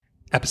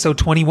Episode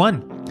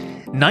 21.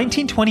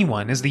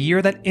 1921 is the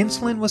year that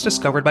insulin was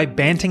discovered by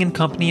Banting and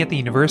Company at the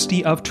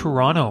University of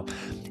Toronto.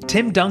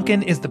 Tim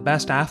Duncan is the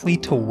best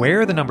athlete to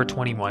wear the number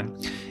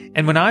 21.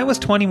 And when I was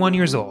 21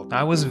 years old,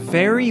 I was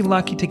very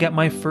lucky to get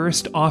my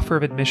first offer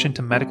of admission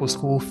to medical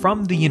school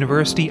from the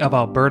University of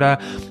Alberta,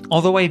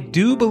 although I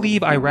do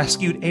believe I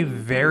rescued a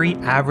very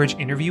average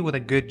interview with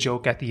a good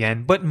joke at the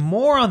end, but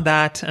more on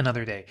that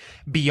another day.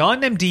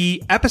 Beyond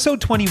MD,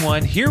 episode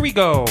 21, here we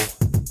go!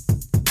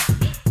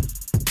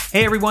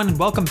 Hey everyone, and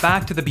welcome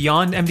back to the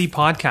Beyond MD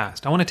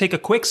podcast. I want to take a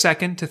quick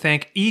second to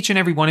thank each and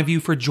every one of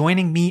you for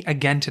joining me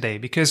again today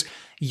because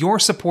your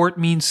support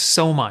means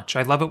so much.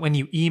 I love it when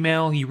you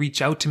email, you reach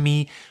out to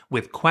me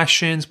with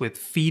questions, with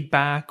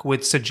feedback,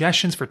 with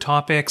suggestions for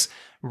topics,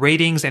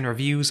 ratings and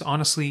reviews.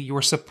 Honestly,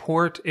 your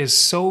support is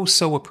so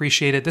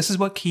appreciated. This is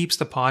what keeps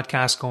the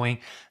podcast going,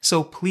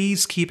 so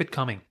please keep it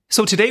coming.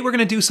 So today we're going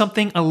to do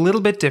something a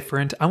little bit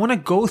different. I want to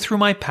go through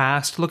my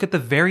past, look at the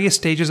various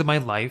stages of my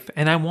life,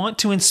 and I want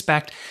to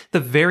inspect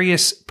the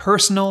various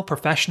personal,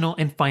 professional,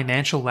 and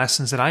financial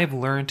lessons that I have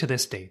learned to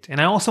this date.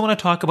 And I also want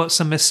to talk about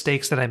some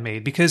mistakes that I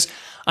made because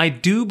I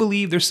do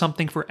believe there's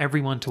something for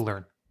everyone to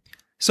learn.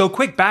 So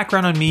quick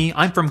background on me,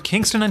 I'm from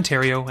Kingston,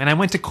 Ontario, and I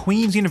went to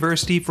Queen's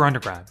University for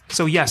undergrad.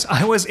 So yes,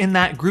 I was in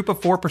that group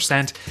of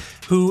 4%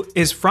 who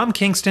is from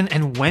Kingston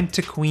and went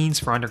to Queen's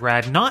for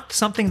undergrad, not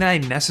something that I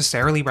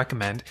necessarily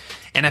recommend.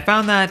 And I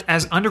found that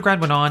as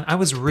undergrad went on, I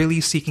was really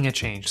seeking a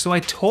change. So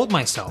I told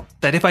myself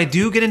that if I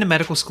do get into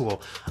medical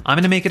school, I'm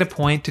going to make it a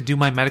point to do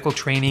my medical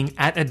training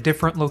at a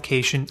different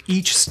location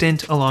each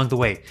stint along the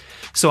way.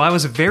 So I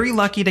was very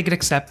lucky to get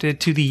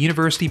accepted to the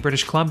University of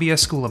British Columbia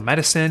School of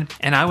Medicine,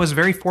 and I was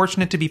very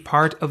fortunate to be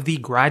part of the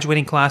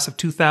graduating class of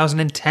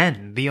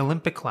 2010, the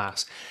Olympic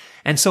class.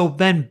 And so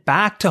then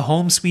back to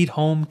home sweet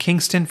home,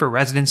 Kingston for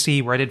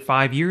residency, where I did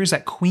 5 years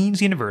at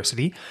Queen's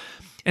University.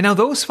 And now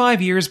those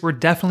 5 years were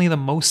definitely the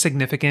most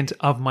significant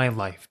of my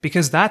life,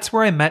 because that's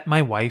where I met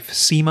my wife,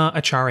 Seema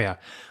Acharya.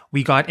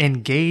 We got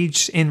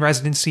engaged in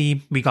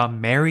residency, we got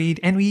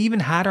married, and we even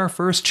had our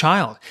first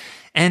child.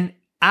 And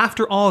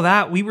after all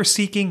that, we were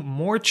seeking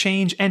more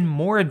change and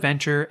more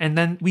adventure, and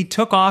then we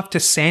took off to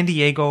San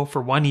Diego for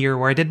 1 year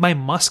where I did my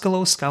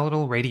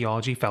musculoskeletal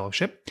radiology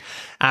fellowship.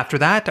 After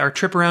that, our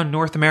trip around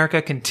North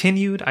America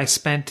continued. I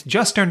spent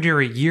just under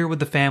a year with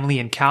the family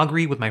in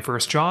Calgary with my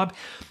first job.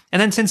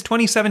 And then since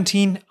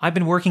 2017, I've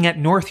been working at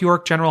North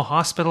York General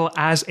Hospital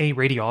as a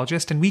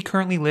radiologist, and we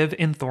currently live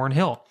in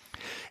Thornhill.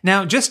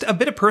 Now, just a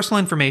bit of personal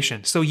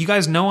information. So you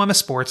guys know I'm a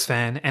sports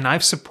fan, and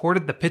I've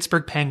supported the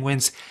Pittsburgh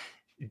Penguins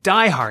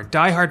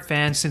diehard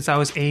fan since I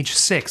was age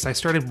 6. I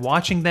started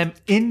watching them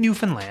in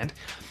Newfoundland.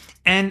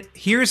 And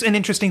here's an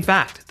interesting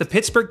fact. The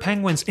Pittsburgh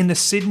Penguins in the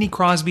Sidney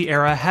Crosby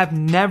era have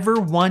never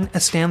won a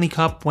Stanley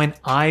Cup when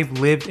I've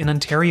lived in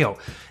Ontario.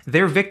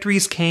 Their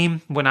victories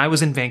came when I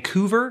was in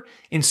Vancouver,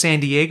 in San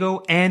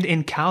Diego, and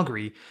in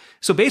Calgary.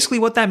 So basically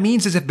what that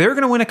means is if they're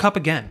going to win a cup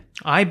again,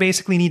 I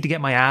basically need to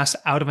get my ass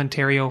out of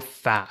Ontario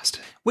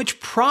fast, which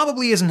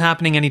probably isn't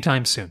happening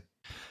anytime soon.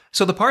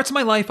 So the parts of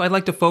my life I'd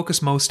like to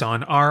focus most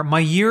on are my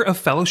year of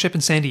fellowship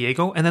in San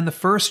Diego and then the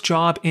first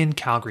job in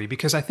Calgary,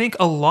 because I think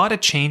a lot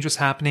of change was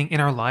happening in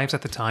our lives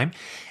at the time.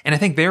 And I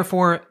think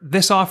therefore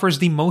this offers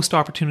the most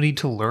opportunity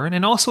to learn.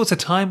 And also it's a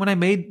time when I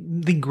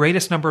made the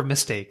greatest number of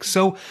mistakes.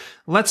 So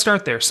let's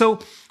start there. So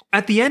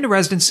at the end of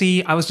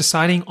residency, I was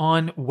deciding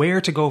on where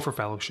to go for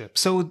fellowship.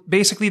 So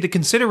basically the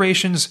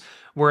considerations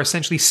were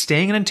essentially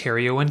staying in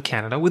Ontario and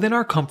Canada within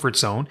our comfort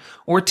zone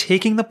or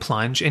taking the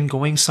plunge and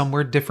going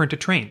somewhere different to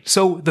train.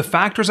 So the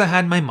factors I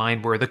had in my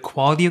mind were the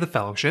quality of the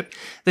fellowship,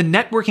 the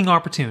networking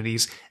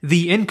opportunities,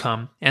 the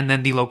income, and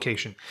then the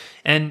location.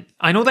 And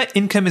I know that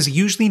income is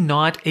usually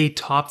not a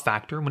top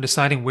factor when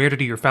deciding where to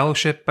do your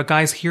fellowship, but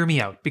guys, hear me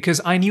out, because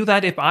I knew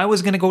that if I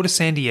was going to go to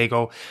San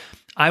Diego,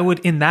 I would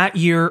in that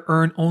year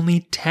earn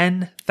only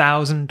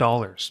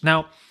 $10,000.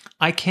 Now,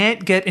 I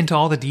can't get into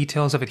all the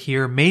details of it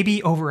here,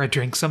 maybe over a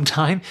drink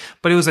sometime,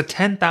 but it was a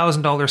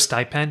 $10,000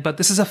 stipend, but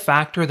this is a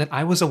factor that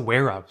I was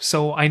aware of.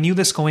 So I knew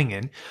this going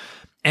in.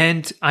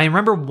 And I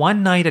remember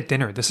one night at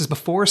dinner, this is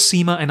before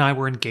Seema and I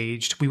were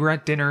engaged, we were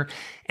at dinner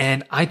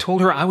and I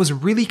told her I was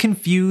really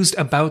confused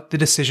about the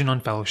decision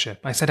on fellowship.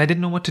 I said I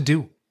didn't know what to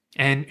do.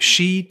 And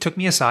she took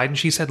me aside and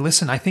she said,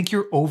 listen, I think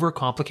you're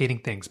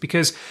overcomplicating things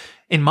because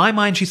in my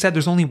mind, she said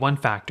there's only one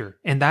factor,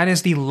 and that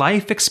is the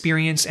life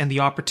experience and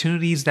the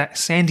opportunities that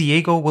San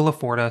Diego will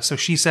afford us. So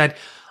she said,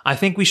 I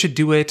think we should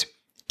do it.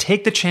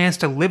 Take the chance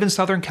to live in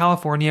Southern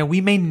California. We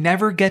may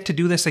never get to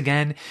do this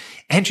again.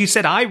 And she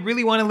said, I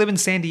really want to live in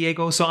San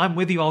Diego, so I'm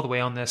with you all the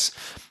way on this.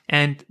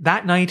 And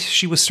that night,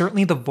 she was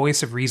certainly the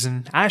voice of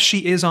reason, as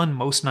she is on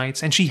most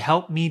nights, and she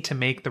helped me to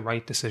make the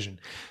right decision.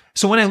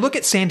 So when I look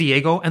at San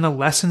Diego and the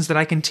lessons that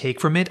I can take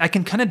from it, I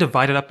can kind of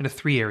divide it up into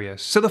three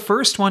areas. So the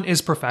first one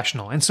is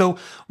professional. And so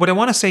what I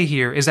want to say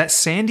here is that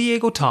San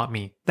Diego taught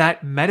me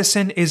that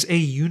medicine is a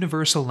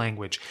universal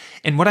language.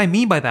 And what I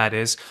mean by that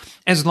is,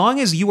 as long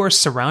as you are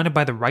surrounded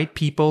by the right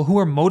people who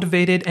are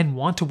motivated and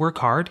want to work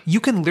hard, you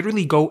can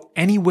literally go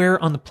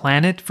anywhere on the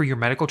planet for your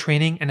medical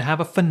training and have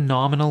a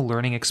phenomenal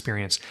learning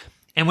experience.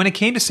 And when it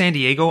came to San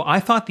Diego, I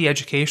thought the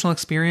educational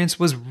experience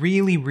was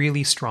really,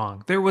 really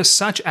strong. There was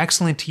such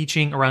excellent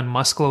teaching around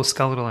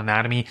musculoskeletal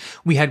anatomy.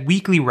 We had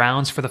weekly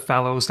rounds for the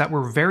fellows that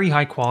were very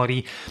high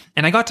quality,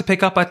 and I got to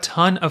pick up a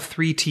ton of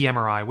 3T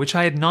MRI, which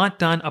I had not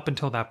done up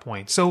until that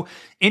point. So,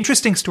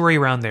 interesting story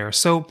around there.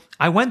 So,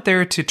 I went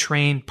there to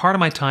train part of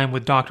my time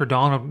with Dr.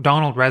 Donald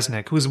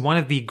Resnick, who is one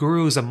of the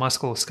gurus of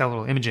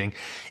musculoskeletal imaging,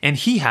 and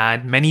he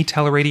had many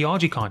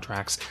teleradiology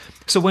contracts.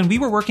 So when we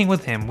were working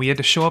with him, we had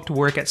to show up to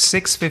work at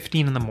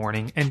 6:15 in the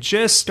morning and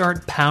just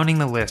start pounding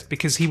the list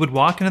because he would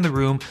walk into the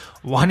room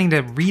wanting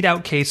to read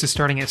out cases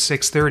starting at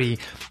 6:30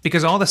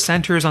 because all the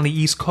centers on the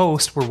East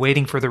Coast were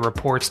waiting for their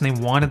reports and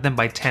they wanted them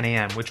by 10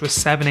 a.m., which was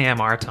 7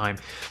 a.m. our time.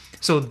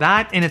 So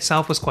that in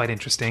itself was quite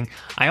interesting.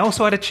 I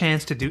also had a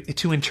chance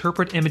to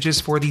interpret images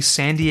for the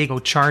San Diego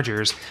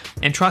Chargers.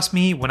 And trust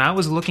me, when I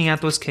was looking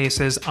at those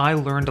cases, I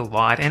learned a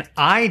lot. And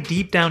I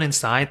deep down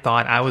inside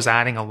thought I was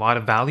adding a lot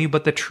of value.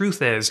 But the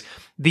truth is,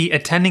 the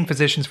attending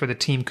physicians for the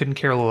team couldn't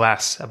care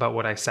less about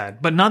what I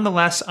said. But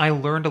nonetheless, I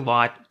learned a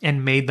lot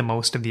and made the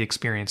most of the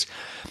experience.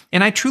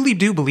 And I truly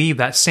do believe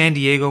that San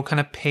Diego kind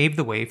of paved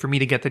the way for me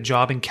to get the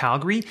job in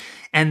Calgary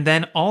and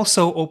then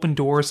also opened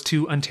doors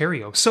to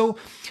Ontario. So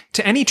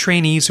to any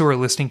trainees who are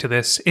listening to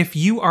this, if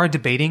you are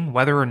debating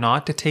whether or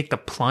not to take the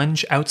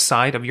plunge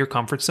outside of your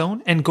comfort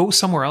zone and go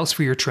somewhere else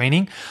for your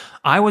training,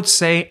 I would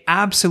say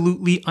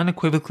absolutely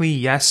unequivocally,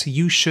 yes,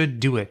 you should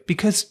do it.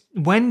 Because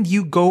when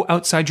you go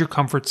outside your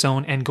comfort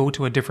zone and go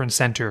to a different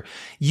center,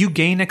 you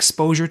gain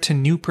exposure to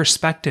new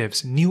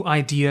perspectives, new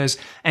ideas,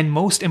 and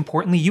most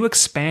importantly, you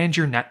expand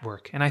your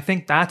network. And I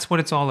think that's what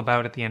it's all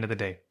about at the end of the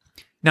day.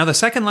 Now, the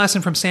second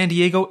lesson from San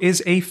Diego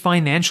is a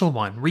financial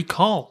one.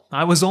 Recall,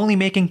 I was only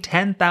making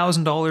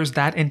 $10,000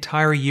 that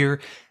entire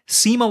year.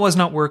 Seema was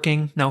not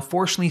working. Now,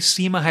 fortunately,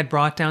 Seema had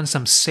brought down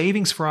some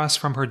savings for us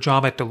from her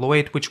job at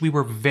Deloitte, which we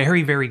were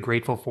very, very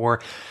grateful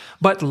for.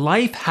 But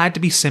life had to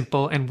be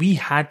simple and we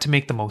had to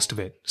make the most of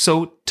it.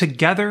 So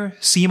together,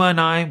 Seema and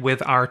I,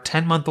 with our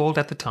 10-month-old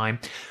at the time,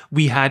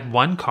 we had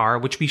one car,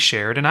 which we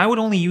shared, and I would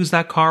only use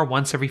that car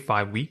once every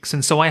 5 weeks.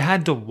 And so I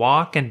had to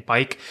walk and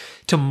bike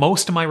to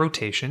most of my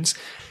rotations.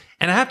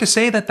 And I have to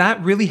say that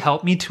that really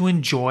helped me to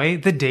enjoy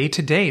the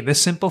day-to-day, the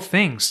simple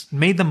things,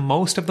 made the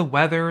most of the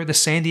weather, the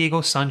San Diego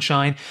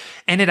sunshine,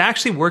 and it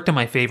actually worked in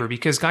my favor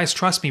because, guys,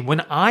 trust me, when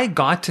I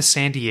got to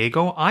San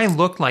Diego, I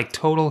looked like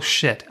total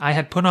shit. I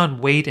had put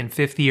on weight in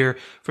 5th year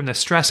from the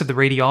stress of the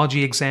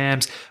radiology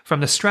exams,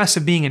 from the stress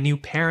of being a new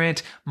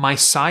parent. My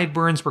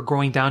sideburns were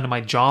growing down to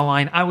my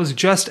jawline. I was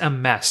just a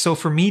mess. So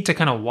for me to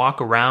kind of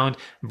walk around,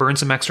 burn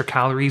some extra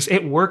calories,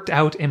 it worked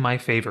out in my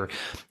favor.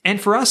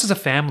 And for us as a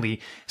family,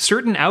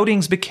 certain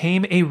outings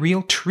became a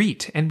real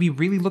treat and we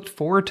really looked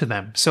forward to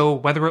them. So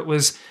whether it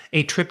was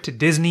a trip to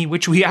Disney,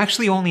 which we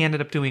actually only ended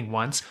up doing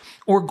once,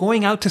 or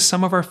going out to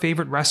some of our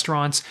favorite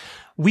restaurants,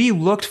 we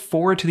looked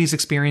forward to these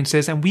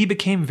experiences and we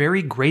became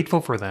very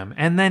grateful for them.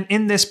 And then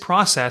in this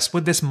process,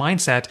 with this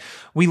mindset,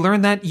 we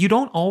learned that you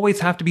don't always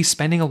have to be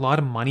spending a lot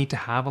of money to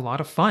have a lot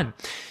of fun.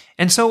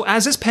 And so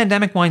as this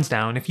pandemic winds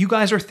down, if you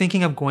guys are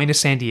thinking of going to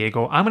San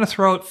Diego, I'm going to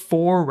throw out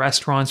 4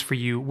 restaurants for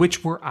you,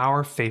 which were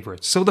our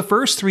favorites. So the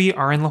first 3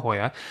 are in La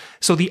Jolla.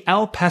 So the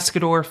El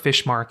Pescador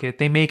Fish Market,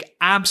 they make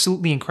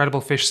absolutely incredible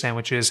fish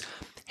sandwiches.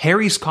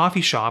 Harry's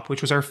Coffee Shop,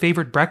 which was our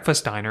favorite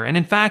breakfast diner. And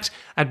in fact,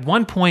 at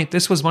one point,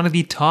 this was one of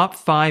the top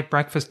 5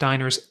 breakfast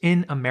diners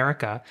in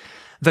America.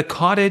 The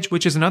Cottage,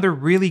 which is another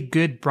really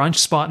good brunch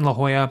spot in La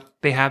Jolla.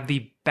 They have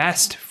the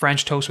best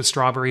French toast with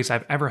strawberries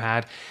I've ever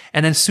had.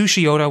 And then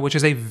Sushi Oda, which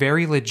is a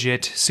very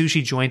legit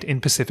sushi joint in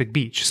Pacific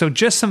Beach. So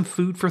just some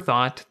food for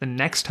thought the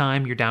next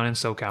time you're down in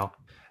SoCal.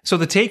 So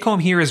the take home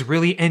here is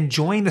really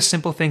enjoying the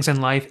simple things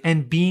in life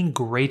and being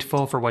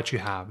grateful for what you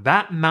have.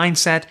 That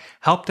mindset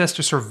helped us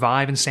to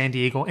survive in San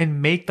Diego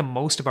and make the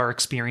most of our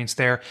experience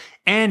there.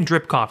 And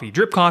Drip Coffee.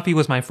 Drip Coffee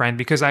was my friend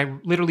because I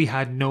literally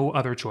had no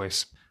other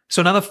choice.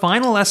 So now the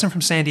final lesson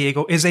from San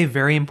Diego is a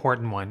very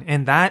important one,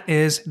 and that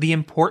is the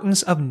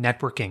importance of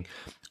networking.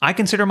 I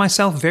consider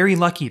myself very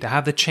lucky to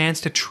have the chance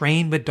to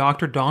train with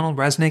Dr. Donald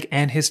Resnick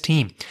and his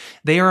team.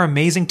 They are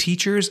amazing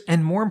teachers,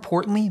 and more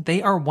importantly,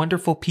 they are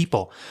wonderful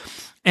people.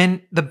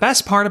 And the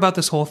best part about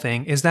this whole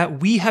thing is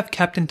that we have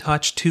kept in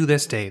touch to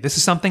this day. This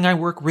is something I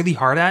work really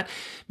hard at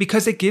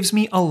because it gives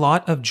me a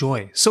lot of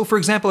joy. So for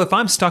example, if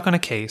I'm stuck on a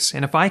case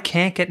and if I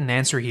can't get an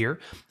answer here,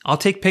 I'll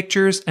take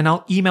pictures and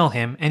I'll email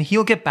him and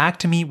he'll get back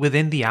to me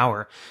within the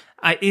hour.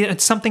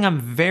 It's something I'm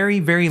very,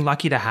 very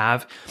lucky to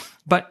have.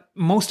 But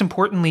most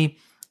importantly,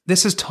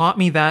 this has taught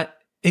me that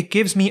it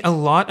gives me a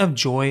lot of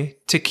joy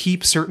to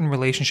keep certain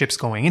relationships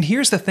going. And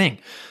here's the thing.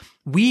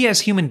 We as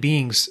human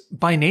beings,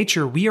 by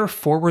nature, we are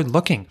forward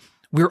looking.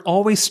 We're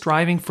always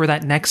striving for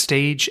that next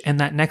stage and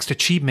that next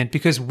achievement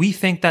because we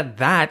think that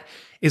that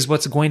is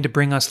what's going to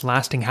bring us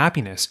lasting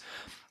happiness.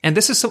 And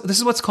this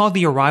is what's called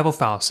the arrival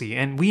fallacy.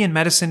 And we in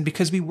medicine,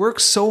 because we work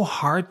so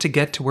hard to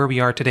get to where we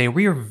are today,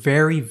 we are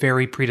very,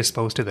 very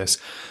predisposed to this.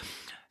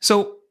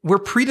 So we're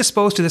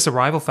predisposed to this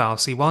arrival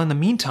fallacy, while in the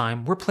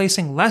meantime, we're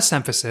placing less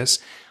emphasis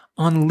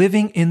on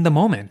living in the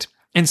moment.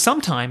 And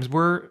sometimes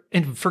we're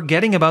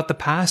forgetting about the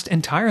past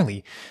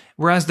entirely.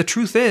 Whereas the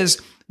truth is,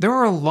 there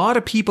are a lot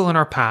of people in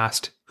our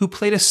past who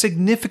played a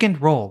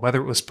significant role, whether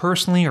it was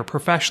personally or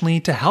professionally,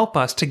 to help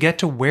us to get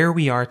to where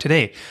we are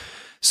today.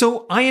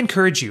 So I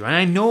encourage you, and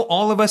I know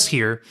all of us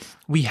here,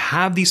 we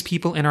have these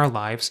people in our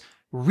lives.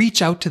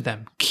 Reach out to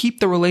them. Keep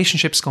the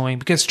relationships going,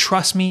 because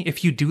trust me,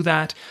 if you do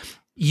that,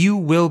 you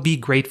will be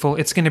grateful.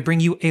 It's going to bring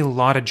you a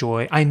lot of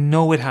joy. I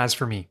know it has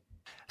for me.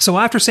 So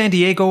after San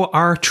Diego,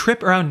 our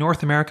trip around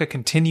North America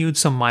continued.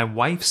 So my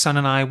wife, son,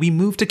 and I, we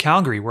moved to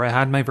Calgary, where I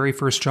had my very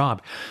first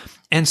job.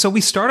 And so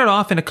we started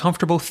off in a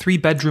comfortable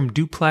 3-bedroom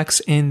duplex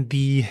in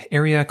the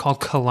area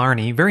called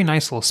Killarney. Very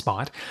nice little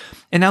spot.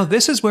 And now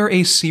this is where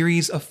a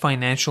series of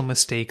financial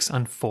mistakes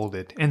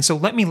unfolded. And so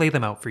let me lay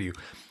them out for you.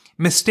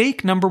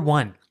 Mistake number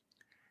 1,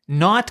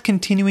 not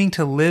continuing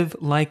to live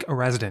like a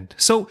resident.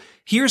 So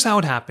here's how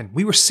it happened.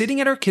 We were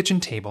sitting at our kitchen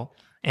table,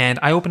 and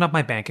I opened up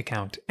my bank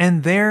account.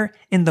 And there,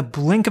 in the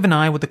blink of an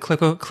eye with the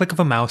click of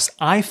a mouse,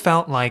 I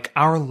felt like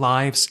our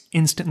lives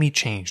instantly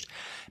changed.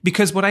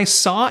 Because what I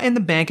saw in the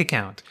bank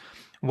account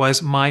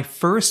was my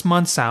first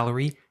month's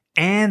salary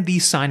and the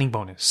signing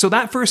bonus. So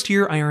that first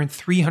year, I earned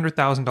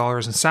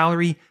 $300,000 in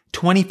salary,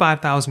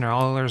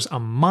 $25,000 a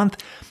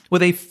month,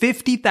 with a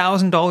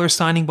 $50,000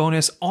 signing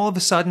bonus. All of a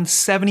sudden,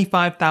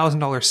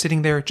 $75,000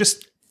 sitting there.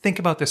 Just think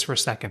about this for a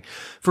second.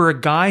 For a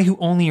guy who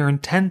only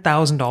earned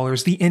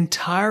 $10,000 the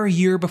entire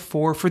year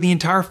before for the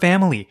entire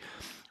family,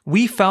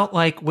 we felt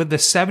like with the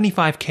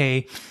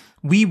 $75K,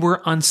 we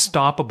were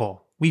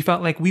unstoppable. We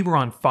felt like we were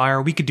on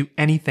fire. We could do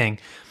anything.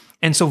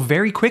 And so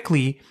very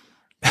quickly,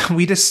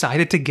 we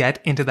decided to get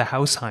into the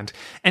house hunt.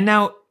 And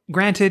now,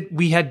 granted,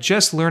 we had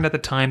just learned at the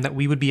time that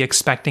we would be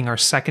expecting our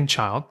second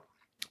child.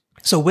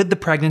 So with the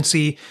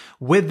pregnancy,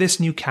 with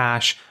this new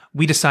cash,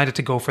 we decided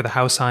to go for the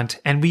house hunt,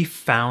 and we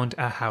found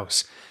a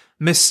house.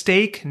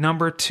 Mistake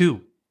number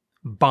 2,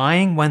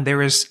 buying when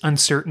there is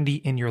uncertainty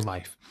in your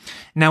life.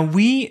 Now,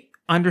 we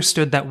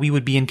understood that we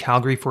would be in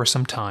Calgary for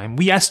some time.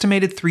 We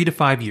estimated 3 to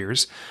 5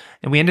 years,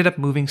 and we ended up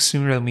moving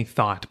sooner than we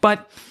thought.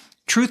 But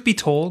truth be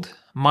told,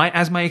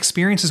 as my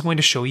experience is going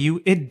to show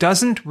you, it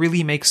doesn't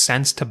really make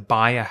sense to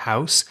buy a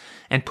house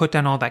and put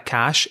down all that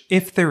cash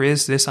if there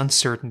is this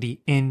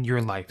uncertainty in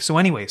your life. So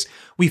anyways,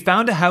 we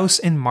found a house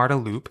in Marda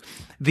Loop.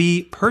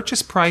 The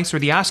purchase price, or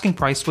the asking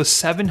price, was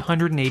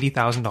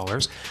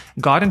 $780,000.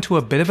 Got into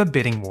a bit of a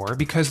bidding war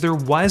because there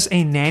was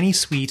a nanny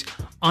suite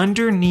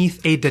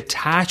underneath a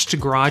detached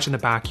garage in the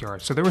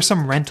backyard. So there was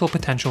some rental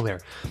potential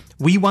there.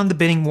 We won the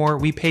bidding war.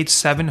 We paid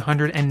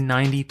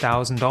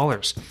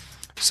 $790,000.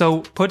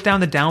 So put down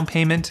the down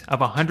payment of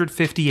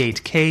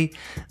 $158K.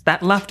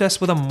 That left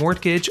us with a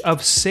mortgage of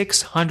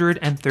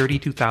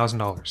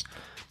 $632,000.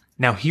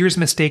 Now here's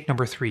mistake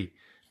number 3,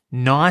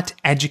 not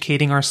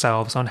educating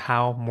ourselves on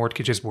how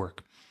mortgages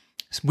work.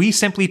 We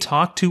simply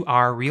talked to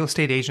our real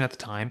estate agent at the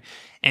time,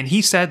 and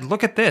he said,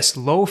 look at this,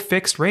 low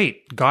fixed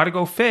rate. Gotta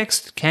go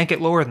fixed. Can't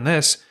get lower than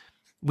this.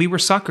 We were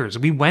suckers.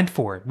 We went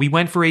for it. We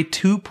went for a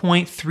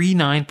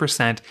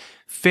 2.39%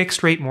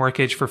 fixed rate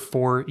mortgage for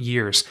 4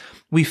 years.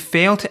 We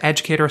fail to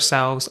educate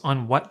ourselves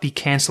on what the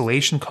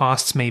cancellation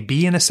costs may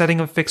be in a setting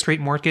of a fixed rate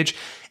mortgage.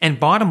 And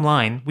bottom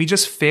line, we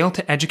just fail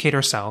to educate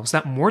ourselves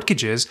that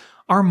mortgages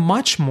are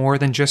much more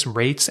than just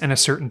rates and a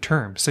certain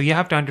term. So you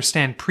have to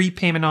understand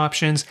prepayment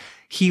options,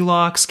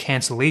 HELOCs,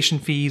 cancellation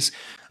fees.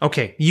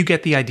 Okay, you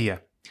get the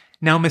idea.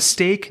 Now,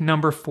 mistake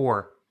number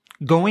 4,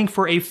 going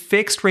for a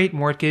fixed rate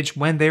mortgage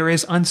when there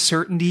is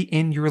uncertainty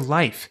in your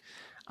life.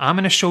 I'm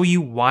going to show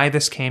you why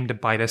this came to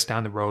bite us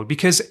down the road.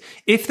 Because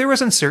if there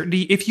was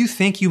uncertainty, if you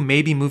think you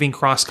may be moving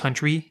cross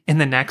country in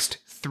the next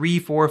 3,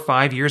 4,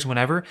 5 years,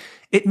 whenever,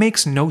 it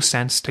makes no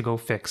sense to go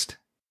fixed.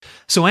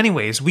 So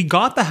anyways, we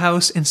got the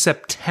house in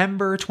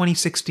September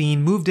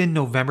 2016, moved in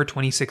November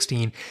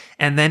 2016,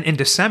 and then in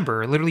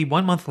December, literally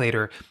 1 month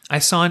later, I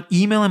saw an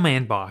email in my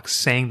inbox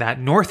saying that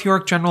North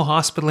York General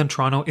Hospital in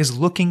Toronto is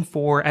looking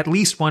for at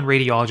least one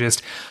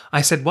radiologist.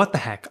 I said, what the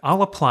heck?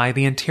 I'll apply.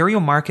 The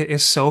Ontario market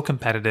is so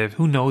competitive.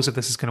 Who knows if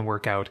this is going to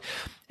work out?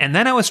 And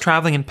then I was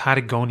traveling in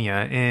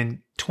Patagonia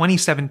in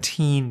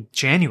 2017,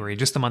 January,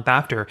 just a month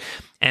after,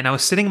 and I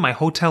was sitting in my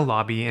hotel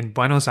lobby in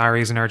Buenos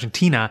Aires in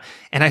Argentina,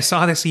 and I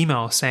saw this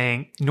email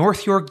saying,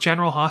 North York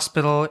General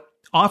Hospital,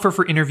 offer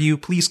for interview,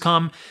 please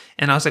come.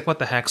 And I was like, what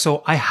the heck?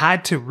 So I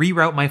had to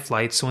reroute my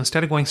flight. So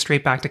instead of going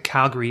straight back to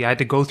Calgary, I had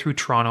to go through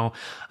Toronto.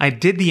 I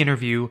did the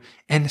interview,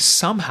 and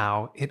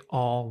somehow it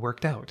all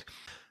worked out.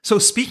 So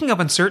speaking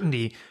of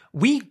uncertainty,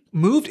 we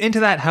moved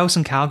into that house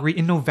in Calgary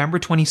in November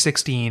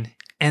 2016.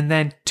 And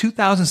then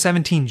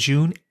 2017,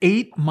 June,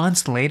 8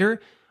 months later,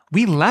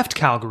 we left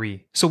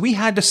Calgary. So we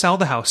had to sell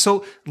the house.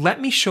 So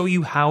let me show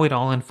you how it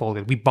all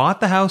unfolded. We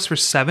bought the house for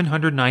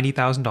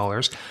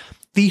 $790,000.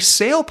 The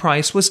sale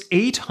price was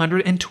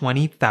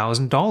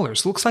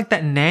 $820,000. Looks like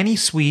that nanny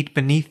suite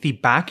beneath the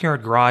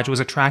backyard garage was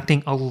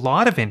attracting a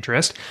lot of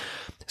interest.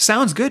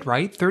 Sounds good,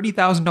 right?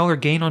 $30,000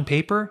 gain on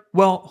paper?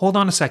 Well, hold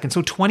on a second.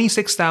 So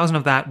 $26,000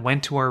 of that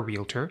went to our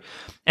realtor.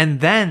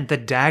 And then the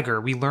dagger,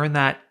 we learned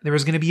that there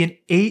was going to be an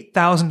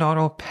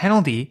 $8,000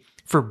 penalty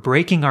for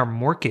breaking our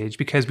mortgage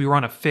because we were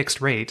on a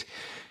fixed rate.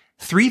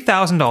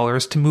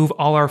 $3,000 to move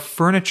all our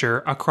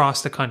furniture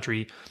across the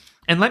country.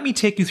 And let me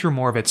take you through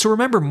more of it. So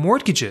remember,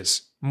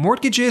 mortgages.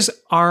 Mortgages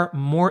are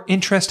more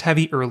interest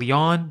heavy early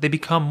on. They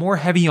become more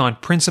heavy on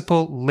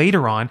principal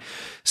later on.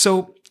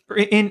 So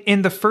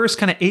in the first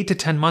kind of 8 to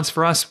 10 months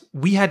for us,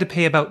 we had to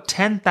pay about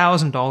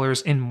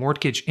 $10,000 in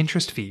mortgage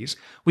interest fees.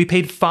 We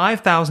paid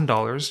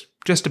 $5,000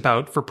 just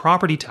about for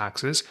property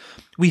taxes.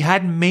 We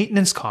had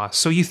maintenance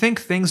costs. So you think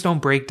things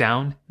don't break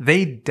down?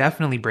 They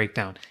definitely break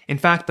down. In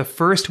fact, the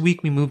first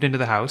week we moved into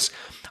the house,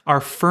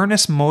 our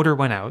furnace motor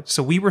went out,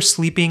 so we were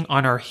sleeping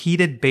on our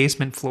heated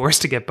basement floors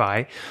to get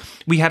by.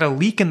 We had a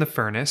leak in the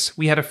furnace,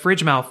 we had a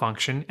fridge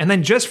malfunction, and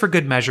then just for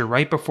good measure,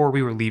 right before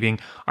we were leaving,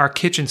 our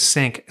kitchen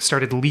sink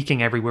started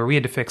leaking everywhere. We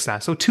had to fix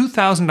that. So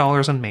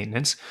 $2,000 on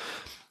maintenance.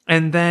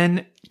 And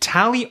then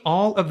tally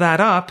all of that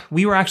up,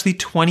 we were actually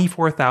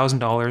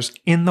 $24,000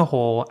 in the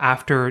hole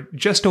after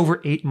just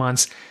over 8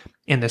 months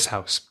in this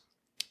house.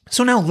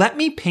 So now let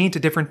me paint a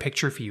different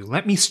picture for you.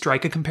 Let me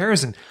strike a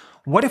comparison.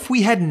 What if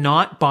we had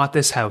not bought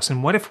this house?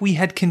 And what if we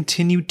had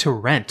continued to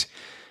rent?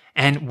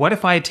 And what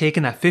if I had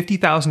taken that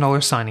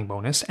 $50,000 signing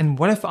bonus? And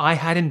what if I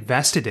had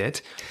invested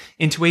it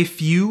into a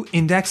few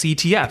index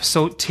ETFs?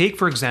 So take,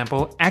 for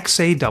example,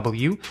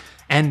 XAW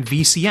and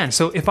VCN.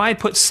 So if I had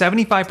put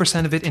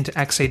 75% of it into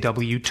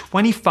XAW,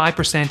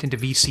 25% into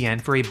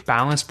VCN for a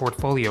balanced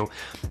portfolio,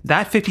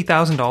 that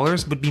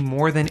 $50,000 would be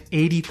more than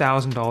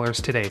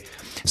 $80,000 today.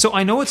 So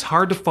I know it's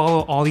hard to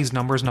follow all these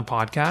numbers in a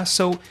podcast.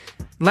 So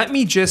let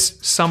me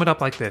just sum it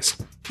up like this.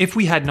 If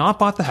we had not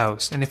bought the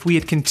house, and if we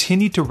had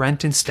continued to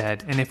rent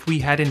instead, and if we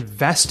had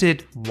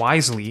invested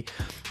wisely,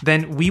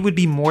 then we would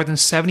be more than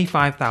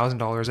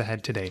 $75,000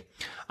 ahead today.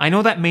 I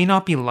know that may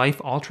not be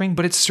life-altering,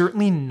 but it's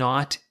certainly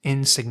not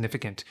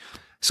insignificant.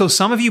 So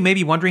some of you may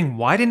be wondering,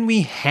 why didn't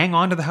we hang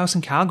on to the house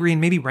in Calgary and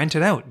maybe rent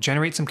it out,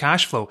 generate some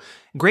cash flow?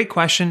 Great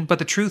question, but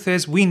the truth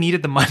is we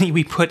needed the money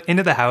we put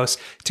into the house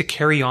to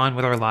carry on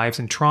with our lives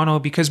in Toronto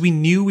because we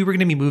knew we were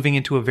going to be moving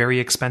into a very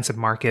expensive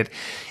market,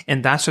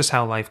 and that's just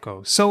how life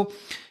goes. So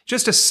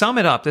just to sum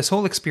it up, this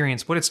whole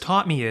experience, what it's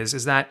taught me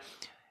is that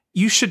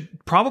you should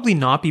probably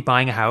not be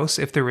buying a house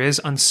if there is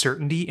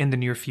uncertainty in the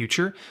near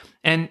future.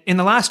 And in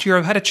the last year,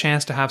 I've had a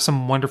chance to have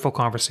some wonderful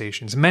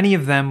conversations, many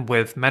of them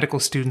with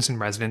medical students and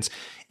residents.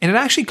 And it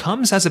actually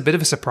comes as a bit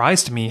of a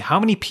surprise to me how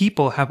many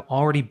people have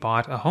already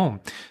bought a home.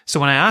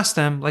 So when I ask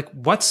them, like,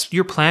 what's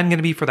your plan going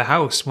to be for the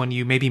house when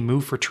you maybe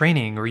move for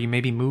training or you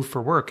maybe move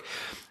for work?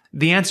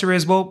 The answer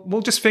is, well,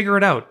 we'll just figure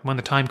it out when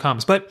the time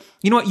comes. But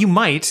you know what? You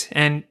might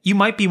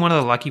be one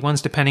of the lucky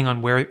ones, depending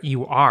on where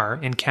you are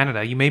in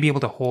Canada. You may be able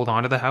to hold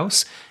on to the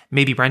house,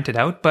 maybe rent it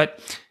out. But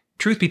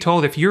truth be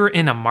told, if you're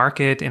in a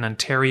market in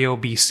Ontario,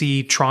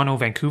 BC, Toronto,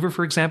 Vancouver,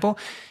 for example,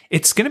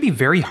 it's going to be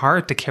very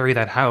hard to carry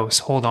that house,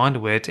 hold on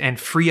to it, and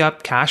free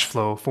up cash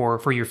flow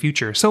for your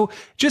future. So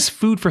just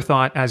food for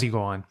thought as you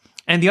go on.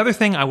 And the other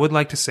thing I would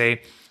like to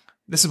say,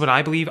 this is what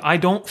I believe. I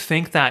don't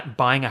think that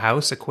buying a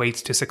house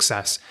equates to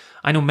success.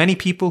 I know many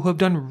people who have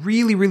done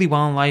really, really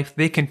well in life.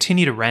 They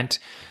continue to rent.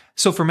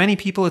 So for many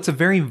people, it's a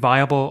very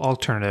viable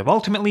alternative.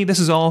 Ultimately, this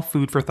is all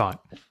food for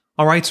thought.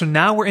 All right, so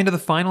now we're into the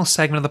final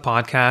segment of the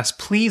podcast.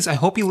 Please, I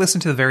hope you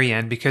listen to the very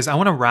end because I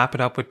want to wrap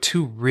it up with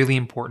two really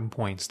important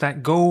points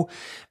that go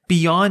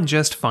beyond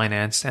just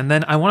finance. And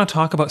then I want to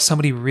talk about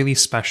somebody really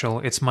special.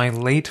 It's my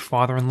late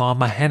father-in-law,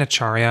 Mahen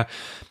Acharya,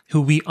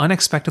 who we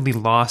unexpectedly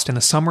lost in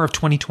the summer of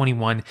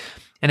 2021.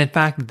 And in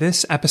fact,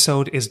 this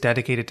episode is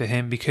dedicated to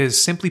him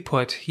because, simply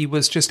put, he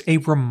was just a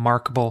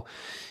remarkable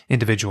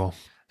individual.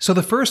 So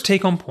the first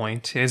take-home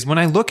point is when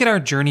I look at our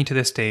journey to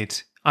this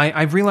date,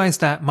 I've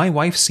realized that my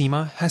wife,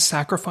 Seema, has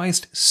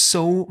sacrificed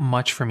so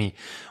much for me.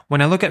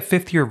 When I look at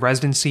 5th year of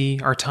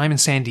residency, our time in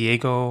San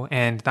Diego,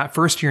 and that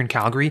first year in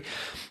Calgary,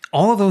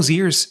 all of those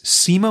years,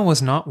 Seema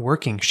was not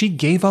working. She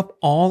gave up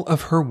all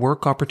of her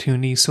work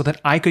opportunities so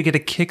that I could get a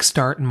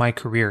kickstart in my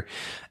career.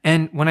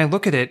 And when I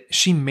look at it,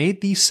 she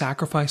made these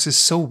sacrifices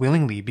so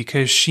willingly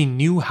because she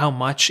knew how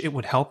much it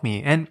would help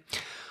me. And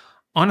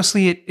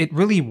honestly, it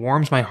really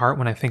warms my heart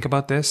when I think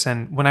about this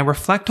and when I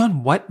reflect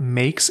on what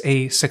makes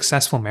a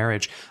successful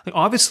marriage. Like,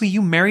 obviously,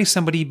 you marry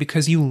somebody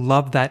because you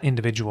love that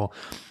individual,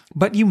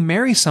 but you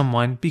marry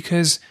someone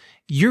because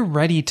you're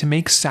ready to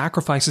make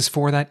sacrifices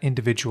for that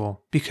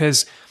individual,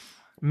 because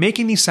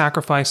making these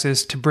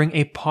sacrifices to bring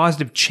a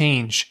positive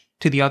change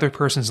to the other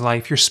person's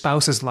life, your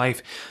spouse's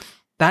life,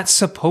 that's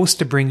supposed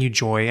to bring you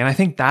joy. And I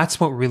think that's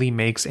what really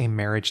makes a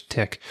marriage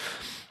tick.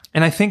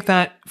 And I think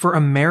that for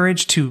a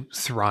marriage to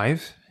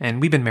thrive, and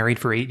we've been married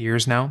for 8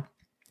 years now,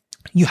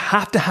 You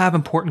have to have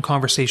important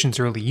conversations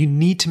early. You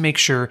need to make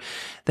sure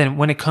that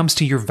when it comes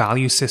to your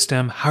value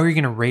system, how you're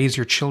going to raise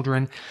your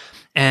children,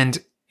 and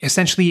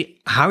essentially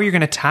how you're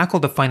going to tackle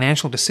the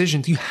financial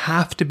decisions, you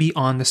have to be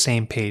on the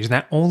same page.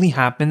 That only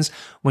happens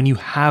when you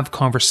have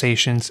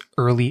conversations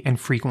early and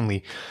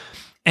frequently.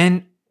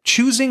 And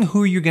choosing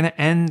who you're going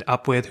to end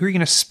up with, who you're going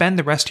to spend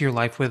the rest of your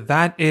life with,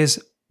 that is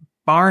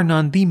bar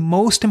none the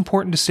most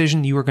important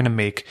decision you are going to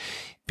make,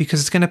 because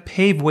it's going to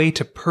pave way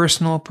to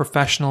personal,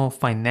 professional,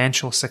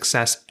 financial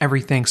success,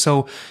 everything.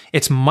 So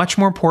it's much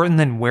more important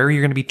than where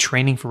you're going to be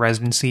training for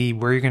residency,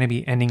 where you're going to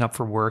be ending up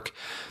for work.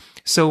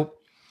 So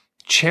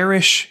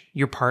cherish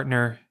your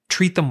partner,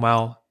 treat them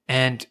well,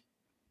 and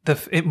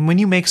when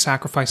you make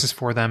sacrifices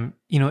for them,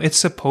 it's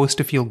supposed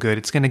to feel good.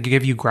 It's going to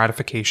give you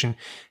gratification.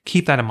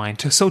 Keep that in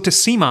mind. So to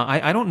Seema,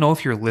 I don't know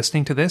if you're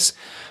listening to this,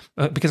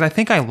 because I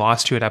think I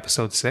lost you at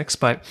episode 6,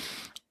 but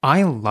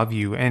I love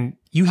you and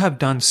you have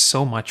done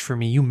so much for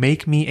me. You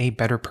make me a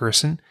better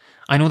person.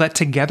 I know that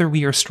together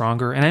we are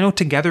stronger, and I know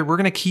together we're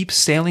going to keep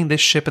sailing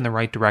this ship in the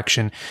right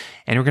direction,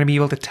 and we're going to be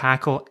able to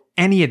tackle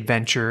any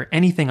adventure,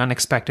 anything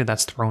unexpected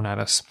that's thrown at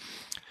us.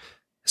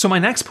 So my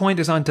next point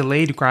is on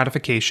delayed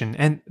gratification.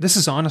 And this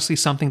is honestly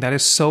something that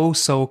is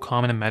so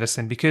common in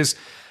medicine, because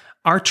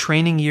our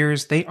training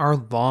years, they are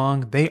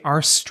long, they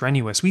are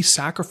strenuous. We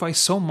sacrifice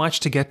so much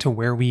to get to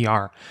where we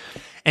are.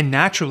 And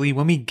naturally,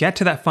 when we get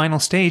to that final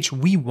stage,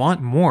 we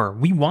want more.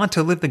 We want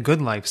to live the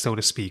good life, so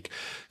to speak.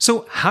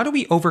 So how do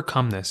we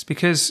overcome this?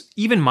 Because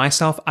even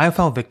myself, I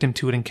fell victim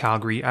to it in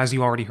Calgary, as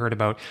you already heard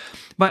about.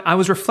 But I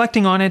was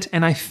reflecting on it,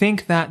 and I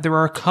think that there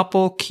are a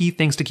couple key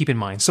things to keep in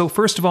mind. So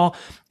first of all,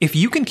 if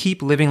you can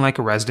keep living like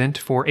a resident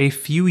for a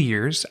few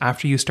years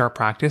after you start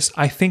practice,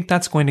 I think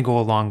that's going to go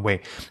a long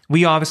way.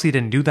 We obviously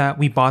didn't do that.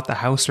 We bought the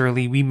house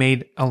early. We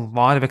made a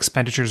lot of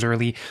expenditures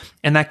early,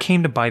 and that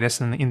came to bite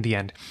us in the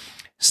end.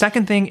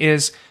 Second thing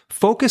is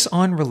focus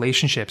on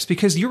relationships,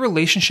 because your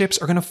relationships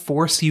are going to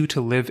force you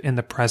to live in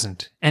the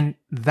present. And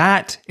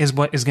that is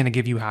what is going to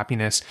give you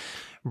happiness,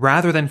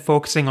 rather than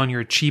focusing on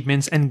your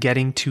achievements and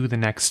getting to the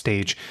next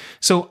stage.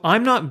 So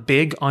I'm not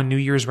big on New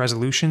Year's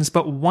resolutions,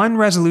 but one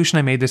resolution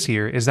I made this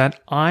year is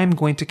that I'm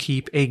going to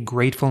keep a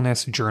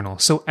gratefulness journal.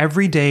 So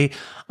every day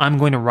I'm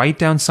going to write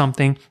down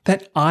something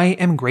that I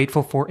am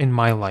grateful for in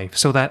my life,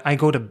 so that I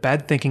go to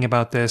bed thinking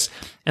about this,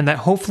 and that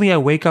hopefully I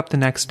wake up the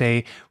next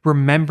day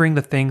remembering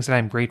the things that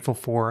I'm grateful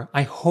for.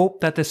 I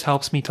hope that this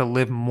helps me to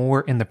live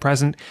more in the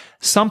present.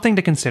 Something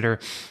to consider,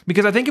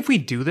 because I think if we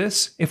do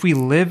this, if we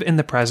live in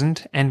the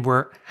present and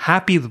we're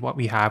happy with what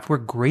we have, we're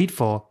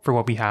grateful for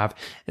what we have,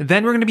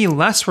 then we're going to be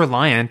less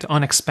reliant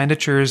on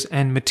expenditures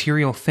and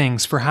material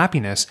things for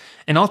happiness.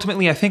 And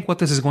ultimately, I think what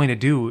this is going to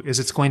do is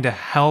it's going to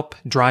help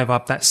drive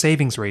up that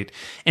savings rate.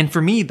 And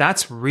for me,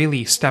 that's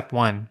really step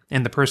one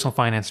in the personal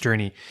finance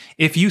journey.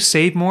 If you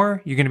save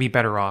more, you're going to be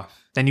better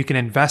off. Then you can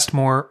invest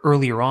more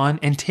earlier on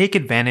and take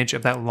advantage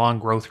of that long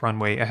growth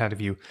runway ahead of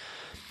you.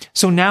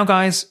 So now,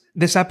 guys,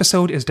 this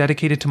episode is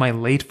dedicated to my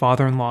late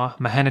father-in-law,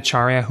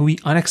 Mahanacharya, who we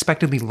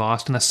unexpectedly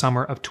lost in the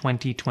summer of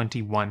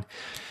 2021.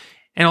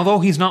 And although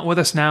he's not with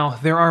us now,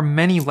 there are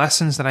many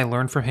lessons that I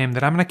learned from him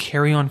that I'm going to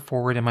carry on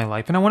forward in my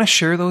life, and I want to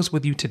share those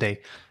with you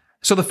today.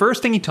 So the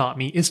first thing he taught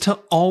me is to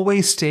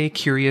always stay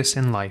curious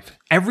in life.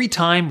 Every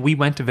time we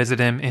went to visit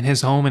him in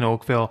his home in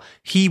Oakville,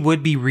 he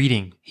would be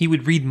reading. He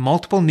would read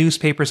multiple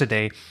newspapers a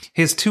day.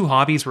 His two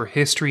hobbies were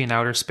history and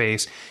outer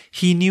space.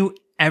 He knew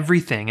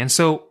everything. And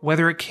so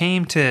whether it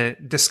came to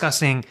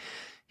discussing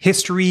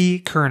history,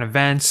 current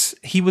events,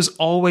 he was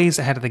always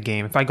ahead of the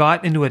game. If I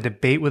got into a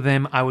debate with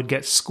him, I would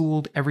get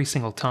schooled every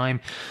single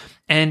time.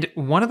 And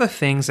one of the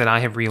things that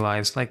I have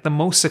realized, like the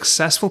most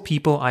successful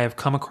people I have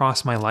come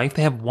across in my life,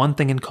 they have one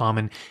thing in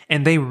common,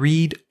 and they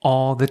read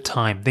all the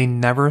time. They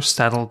never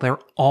settle. They're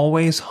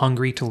always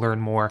hungry to learn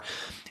more.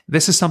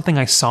 This is something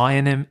I saw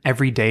in him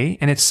every day,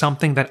 and it's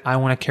something that I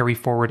want to carry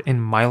forward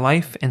in my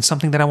life and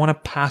something that I want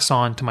to pass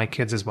on to my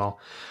kids as well.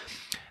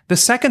 The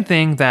second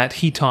thing that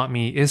he taught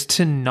me is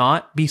to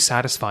not be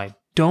satisfied.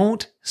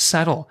 Don't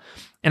settle.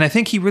 And I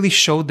think he really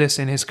showed this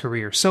in his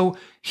career. So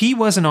he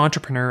was an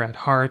entrepreneur at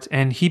heart,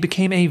 and he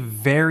became a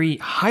very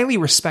highly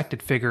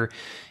respected figure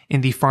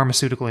in the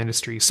pharmaceutical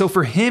industry. So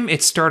for him,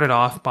 it started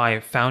off by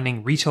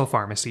founding retail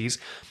pharmacies.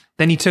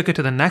 Then he took it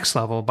to the next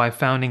level by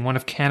founding one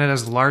of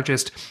Canada's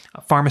largest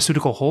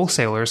pharmaceutical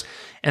wholesalers.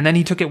 And then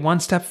he took it one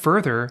step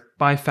further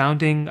by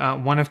founding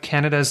one of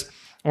Canada's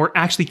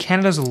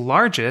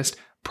largest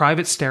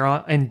private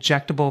sterile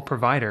injectable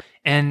provider.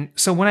 And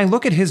so when I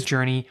look at his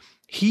journey,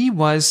 he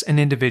was an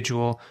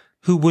individual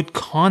who would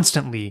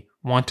constantly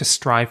want to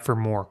strive for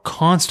more,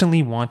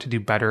 constantly want to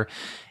do better.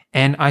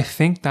 And I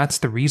think that's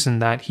the reason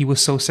that he was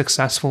so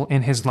successful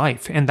in his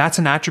life. And that's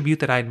an attribute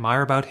that I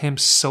admire about him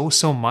so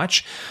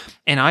much.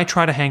 And I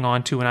try to hang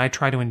on to, and I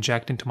try to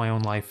inject into my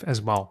own life as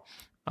well.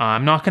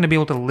 I'm not going to be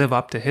able to live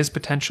up to his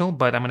potential,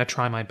 but I'm going to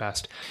try my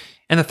best.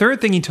 And the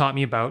third thing he taught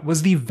me about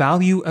was the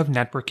value of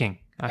networking.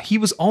 He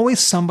was always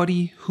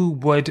somebody who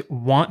would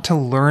want to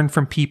learn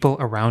from people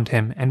around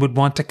him and would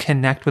want to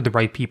connect with the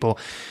right people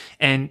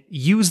and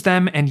use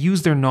them and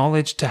use their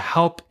knowledge to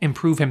help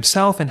improve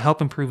himself and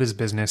help improve his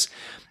business.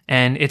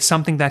 And it's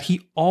something that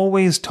he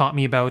always taught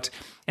me about.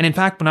 And in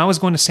fact, when I was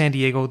going to San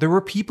Diego, there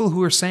were people who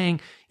were saying,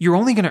 you're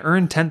only going to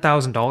earn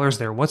 $10,000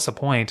 there. What's the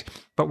point?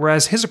 But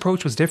whereas his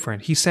approach was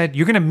different, he said,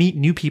 you're going to meet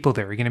new people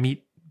there. You're going to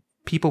meet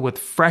people with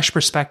fresh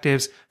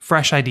perspectives,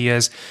 fresh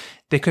ideas.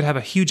 They could have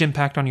a huge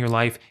impact on your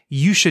life.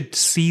 You should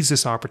seize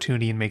this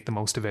opportunity and make the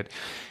most of it.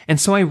 And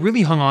so I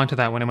really hung on to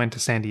that when I went to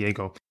San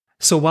Diego.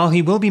 So while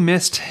he will be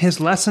missed,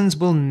 his lessons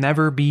will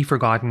never be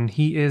forgotten.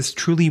 He is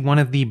truly one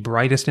of the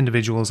brightest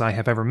individuals I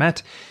have ever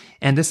met,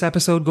 and this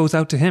episode goes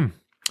out to him.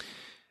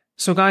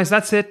 So guys,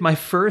 that's it. My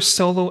first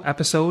solo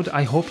episode.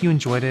 I hope you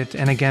enjoyed it.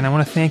 And again, I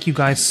want to thank you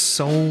guys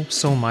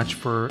so much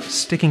for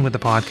sticking with the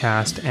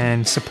podcast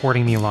and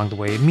supporting me along the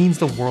way. It means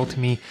the world to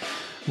me.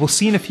 We'll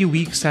see in a few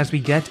weeks as we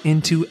get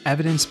into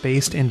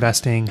evidence-based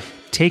investing.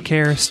 Take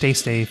care, stay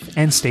safe,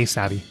 and stay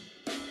savvy.